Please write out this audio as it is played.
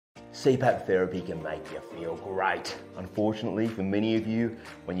CPAP therapy can make you feel great. Unfortunately, for many of you,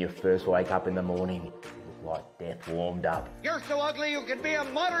 when you first wake up in the morning, you look like death warmed up. You're so ugly you could be a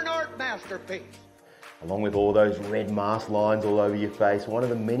modern art masterpiece. Along with all those red mask lines all over your face, one of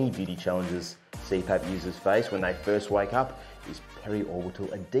the many beauty challenges CPAP users face when they first wake up is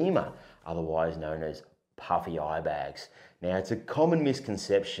periorbital edema, otherwise known as puffy eye bags. Now, it's a common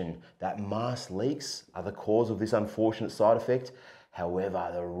misconception that mask leaks are the cause of this unfortunate side effect. However,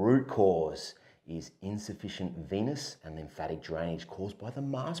 the root cause is insufficient venous and lymphatic drainage caused by the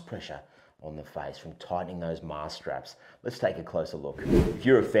mask pressure on the face from tightening those mask straps. Let's take a closer look. If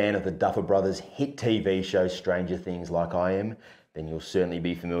you're a fan of the Duffer Brothers hit TV show Stranger Things like I am, then you'll certainly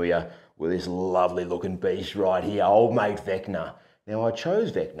be familiar with this lovely looking beast right here, old mate Vecna. Now, I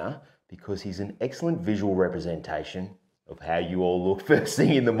chose Vecna because he's an excellent visual representation of how you all look first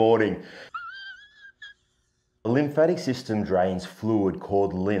thing in the morning. The lymphatic system drains fluid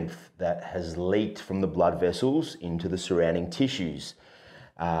called lymph that has leaked from the blood vessels into the surrounding tissues.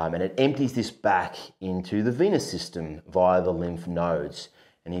 And it empties this back into the venous system via the lymph nodes.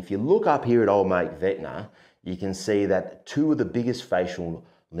 And if you look up here at old mate Vecna, you can see that two of the biggest facial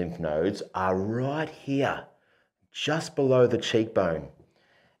lymph nodes are right here, just below the cheekbone.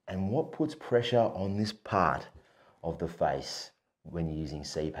 And what puts pressure on this part of the face when you're using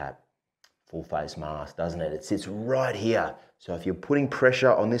CPAP? Full face mask, doesn't it? It sits right here. So if you're putting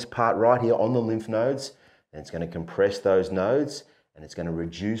pressure on this part right here on the lymph nodes, then it's going to compress those nodes and it's going to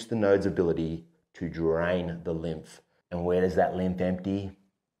reduce the node's ability to drain the lymph. And where does that lymph empty?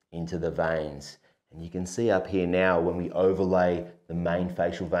 Into the veins. And you can see up here now when we overlay the main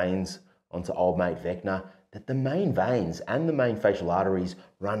facial veins onto old mate Vecna, that the main veins and the main facial arteries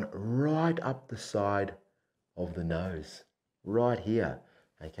run right up the side of the nose, right here.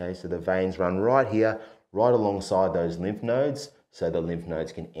 Okay, so the veins run right here, right alongside those lymph nodes, so the lymph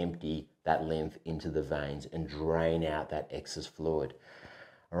nodes can empty that lymph into the veins and drain out that excess fluid.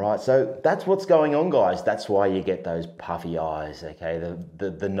 All right, so that's what's going on, guys. That's why you get those puffy eyes, okay?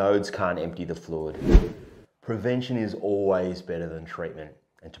 The nodes can't empty the fluid. Prevention is always better than treatment.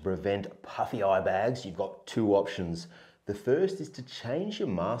 And to prevent puffy eye bags, you've got two options. The first is to change your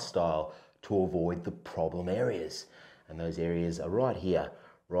mask style to avoid the problem areas. And those areas are right here,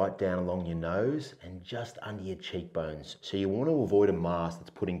 right down along your nose and just under your cheekbones. So you want to avoid a mask that's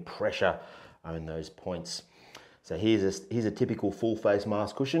putting pressure on those points. So here's a typical full face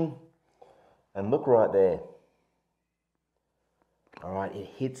mask cushion. And look right there. All right, it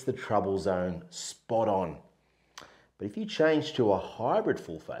hits the trouble zone spot on. But if you change to a hybrid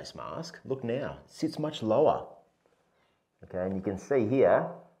full face mask, look now, it sits much lower. Okay, and you can see here,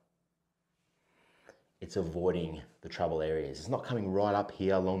 it's avoiding the trouble areas. It's not coming right up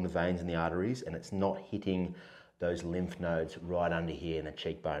here along the veins and the arteries, and it's not hitting those lymph nodes right under here in the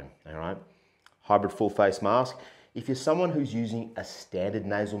cheekbone, all right? Hybrid full face mask. If you're someone who's using a standard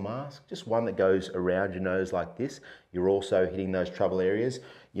nasal mask, just one that goes around your nose like this, you're also hitting those trouble areas.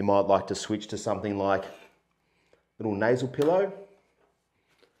 You might like to switch to something like little nasal pillow,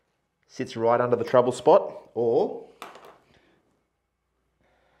 sits right under the trouble spot, or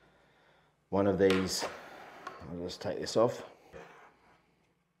one of these, I'll just take this off,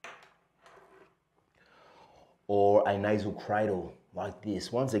 or a nasal cradle like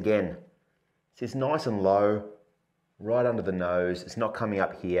this. Once again, sits nice and low, right under the nose. It's not coming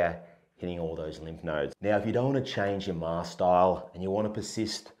up here, hitting all those lymph nodes. Now, if you don't want to change your mask style and you want to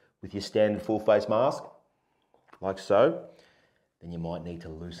persist with your standard full face mask, like so, then you might need to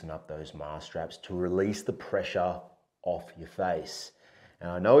loosen up those mask straps to release the pressure off your face.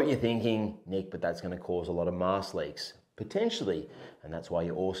 And I know what you're thinking, Nick, but that's going to cause a lot of mask leaks, potentially. And that's why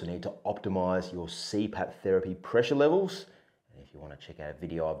you also need to optimize your CPAP therapy pressure levels. And if you want to check out a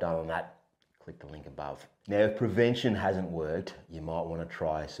video I've done on that, click the link above. Now, if prevention hasn't worked, you might want to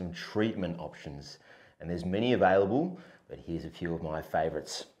try some treatment options. And there's many available, but here's a few of my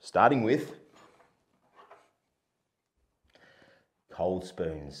favorites. Starting with cold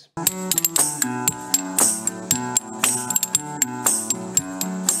spoons.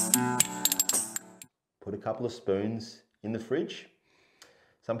 Put a couple of spoons in the fridge.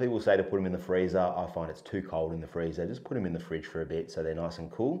 Some people say to put them in the freezer. I find it's too cold in the freezer. Just put them in the fridge for a bit so they're nice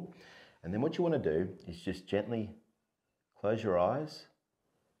and cool. And then what you want to do is just gently close your eyes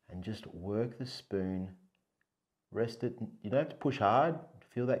and just work the spoon. Rest it. You don't have to push hard.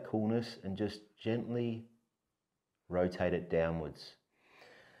 Feel that coolness and just gently rotate it downwards.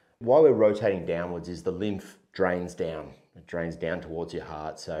 Why we're rotating downwards is the lymph drains down. It drains down towards your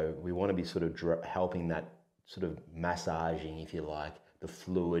heart. So we want to be sort of helping that, sort of massaging, if you like, the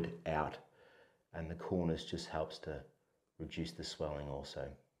fluid out. And the coolness just helps to reduce the swelling also.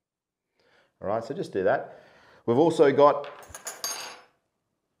 All right, so just do that. We've also got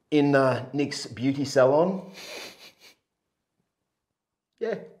in Nick's beauty salon,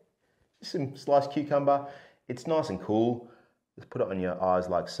 yeah, just some sliced cucumber. It's nice and cool. Just put it on your eyes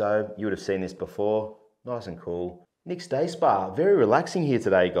like so. You would have seen this before. Nice and cool. Nick's Day Spa. Very relaxing here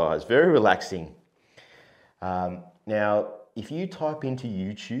today, guys. Very relaxing. Now, if you type into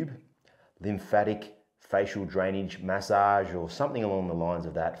YouTube, lymphatic facial drainage massage or something along the lines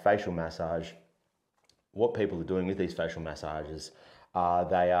of that, facial massage, what people are doing with these facial massages,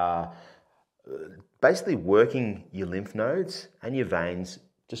 they are basically working your lymph nodes and your veins,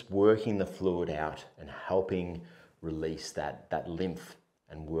 just working the fluid out and helping release that lymph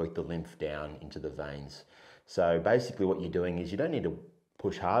and work the lymph down into the veins. So basically what you're doing is you don't need to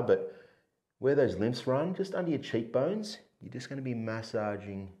push hard, but where those lymphs run, just under your cheekbones, you're just going to be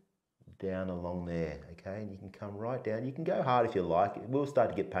massaging down along there, okay? And you can come right down. You can go hard if you like. It will start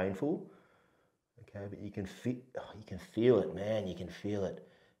to get painful, okay? But you can feel it, man. You can feel it.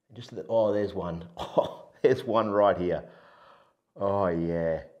 Oh, there's one. Oh, there's one right here. Oh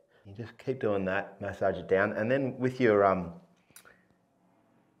yeah. You just keep doing that. Massage it down, and then with your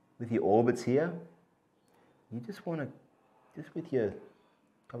orbits here, you just want to, just with your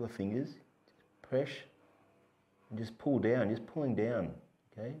couple of fingers, just press and just pull down, just pulling down,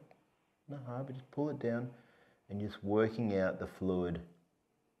 okay? Not hard, but just pull it down and just working out the fluid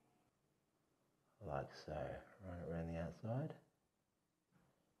like so. Run it around the outside,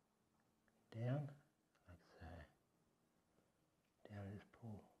 down, like so, down, and just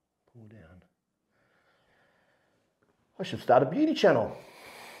pull down. I should start a beauty channel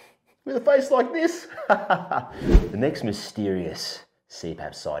with a face like this. The next mysterious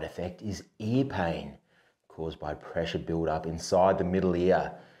CPAP side effect is ear pain caused by pressure build-up inside the middle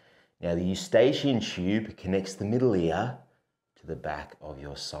ear. Now, the eustachian tube connects the middle ear to the back of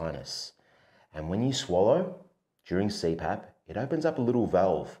your sinus. And when you swallow during CPAP, it opens up a little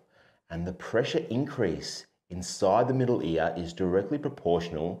valve, and the pressure increase inside the middle ear is directly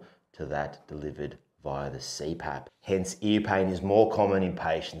proportional to that delivered via the CPAP. Hence, ear pain is more common in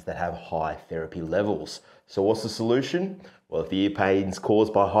patients that have high therapy levels. So what's the solution? Well, if the ear pain is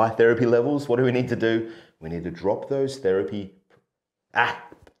caused by high therapy levels, what do we need to do? We need to drop those therapy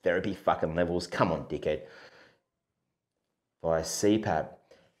fucking levels. Come on, dickhead. Via CPAP.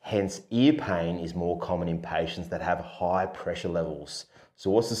 Hence, ear pain is more common in patients that have high pressure levels.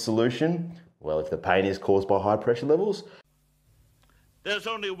 So what's the solution? Well, if the pain is caused by high pressure levels, there's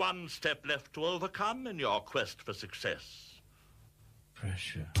only one step left to overcome in your quest for success.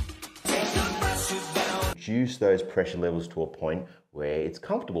 Pressure. Reduce those pressure levels to a point where it's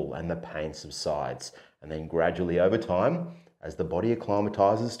comfortable and the pain subsides. And then gradually over time, as the body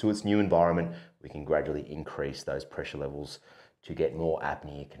acclimatizes to its new environment, we can gradually increase those pressure levels to get more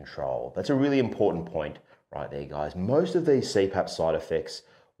apnea control. That's a really important point right there, guys. Most of these CPAP side effects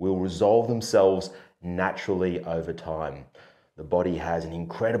will resolve themselves naturally over time. The body has an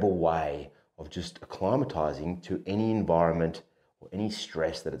incredible way of just acclimatizing to any environment or any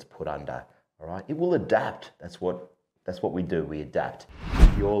stress that it's put under. All right, it will adapt. That's what we do. We adapt.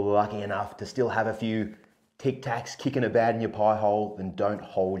 If you're lucky enough to still have a few Tic Tacs kicking about in your pie hole, then don't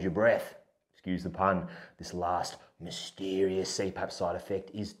hold your breath. Excuse the pun. This last mysterious CPAP side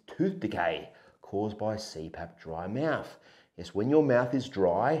effect is tooth decay caused by CPAP dry mouth. Yes, when your mouth is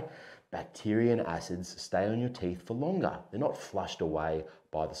dry, bacteria and acids stay on your teeth for longer. They're not flushed away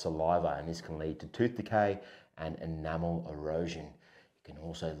by the saliva, and this can lead to tooth decay and enamel erosion. It can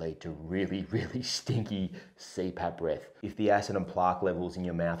also lead to really, really stinky CPAP breath. If the acid and plaque levels in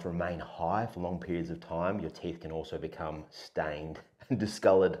your mouth remain high for long periods of time, your teeth can also become stained and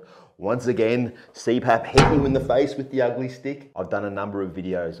discolored. Once again, CPAP hit you in the face with the ugly stick. I've done a number of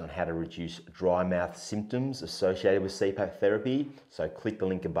videos on how to reduce dry mouth symptoms associated with CPAP therapy, so click the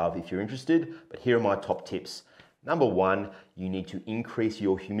link above if you're interested. But here are my top tips. Number one, you need to increase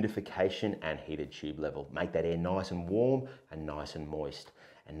your humidification and heated tube level. Make that air nice and warm and nice and moist.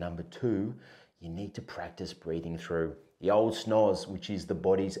 And number two, you need to practice breathing through the old snoz, which is the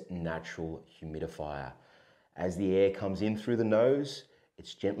body's natural humidifier. As the air comes in through the nose,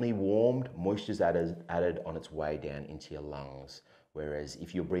 it's gently warmed, moisture is added on its way down into your lungs. Whereas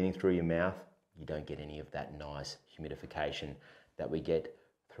if you're breathing through your mouth, you don't get any of that nice humidification that we get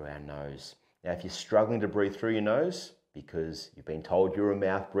through our nose. Now, if you're struggling to breathe through your nose because you've been told you're a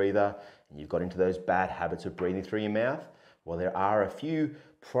mouth breather and you've got into those bad habits of breathing through your mouth, well, there are a few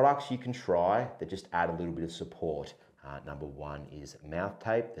products you can try that just add a little bit of support. Number one is mouth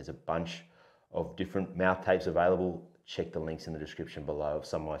tape. There's a bunch of different mouth tapes available. Check the links in the description below of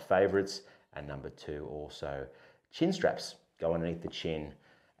some of my favorites. And number two, also chin straps. Go underneath the chin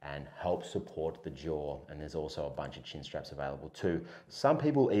and help support the jaw. And there's also a bunch of chin straps available too. Some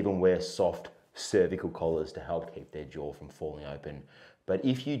people even wear soft cervical collars to help keep their jaw from falling open. But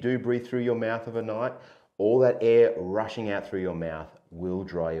if you do breathe through your mouth overnight, all that air rushing out through your mouth will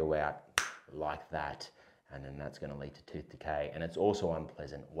dry you out like that. And then that's going to lead to tooth decay. And it's also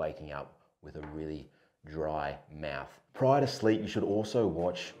unpleasant waking up with a really dry mouth. Prior to sleep, you should also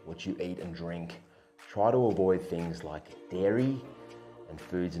watch what you eat and drink. Try to avoid things like dairy and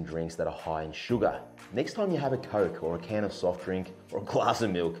foods and drinks that are high in sugar. Next time you have a Coke or a can of soft drink or a glass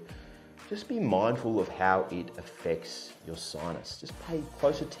of milk, just be mindful of how it affects your sinus. Just pay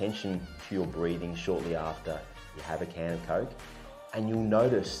close attention to your breathing shortly after you have a can of Coke, and you'll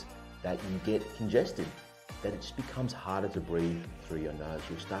notice that you get congested, that it just becomes harder to breathe through your nose.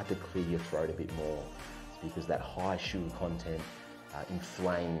 You'll start to clear your throat a bit more. It's because that high sugar content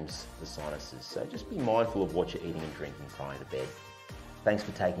inflames the sinuses. So just be mindful of what you're eating and drinking prior to bed. Thanks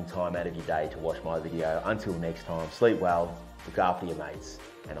for taking time out of your day to watch my video. Until next time, sleep well, look after your mates,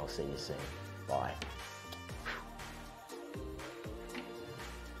 and I'll see you soon. Bye.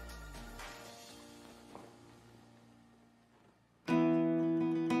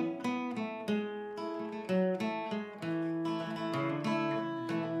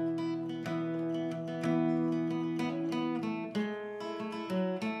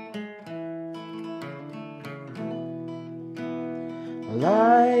 Well,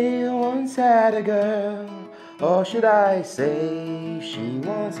 I once had a girl, or should I say she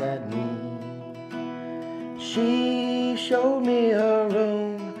once had me. She showed me her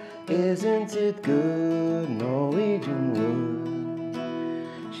room, isn't it good, Norwegian wood.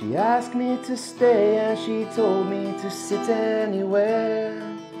 She asked me to stay and she told me to sit anywhere.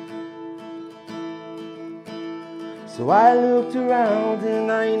 So I looked around and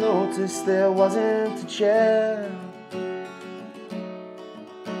I noticed there wasn't a chair.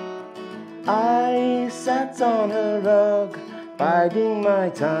 I sat on her rug, biding my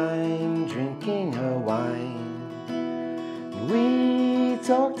time, drinking her wine. We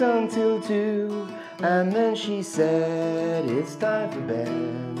talked until 2, and then she said, it's time for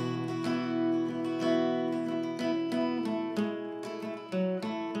bed.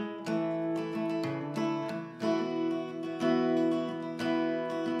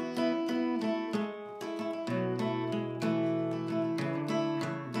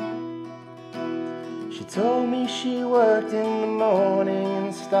 She told me she worked in the morning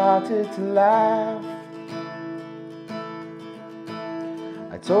and started to laugh.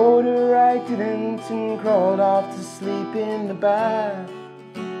 I told her I didn't and crawled off to sleep in the bath.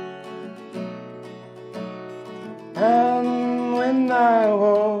 And when I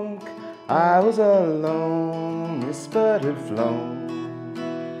woke, I was alone, this bird had flown.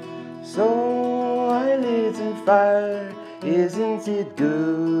 So I lit a fire, isn't it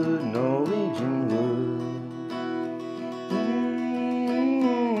good, Norwegian?